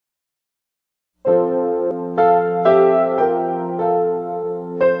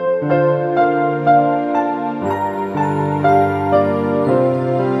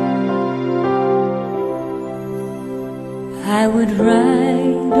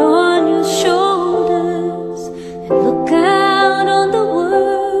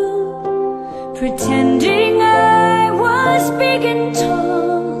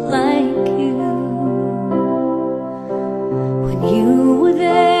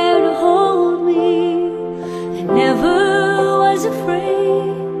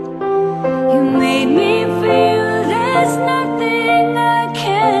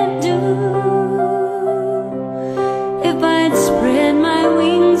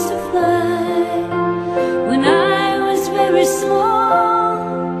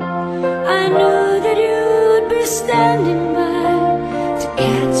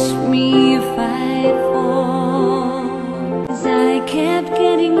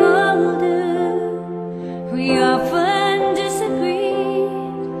older, we often disagree,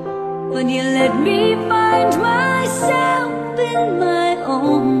 but you let me find myself in my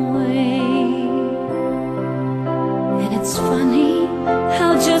own way. And it's funny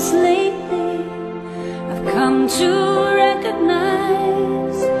how just lately I've come to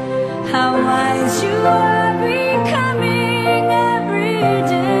recognize how wise you are.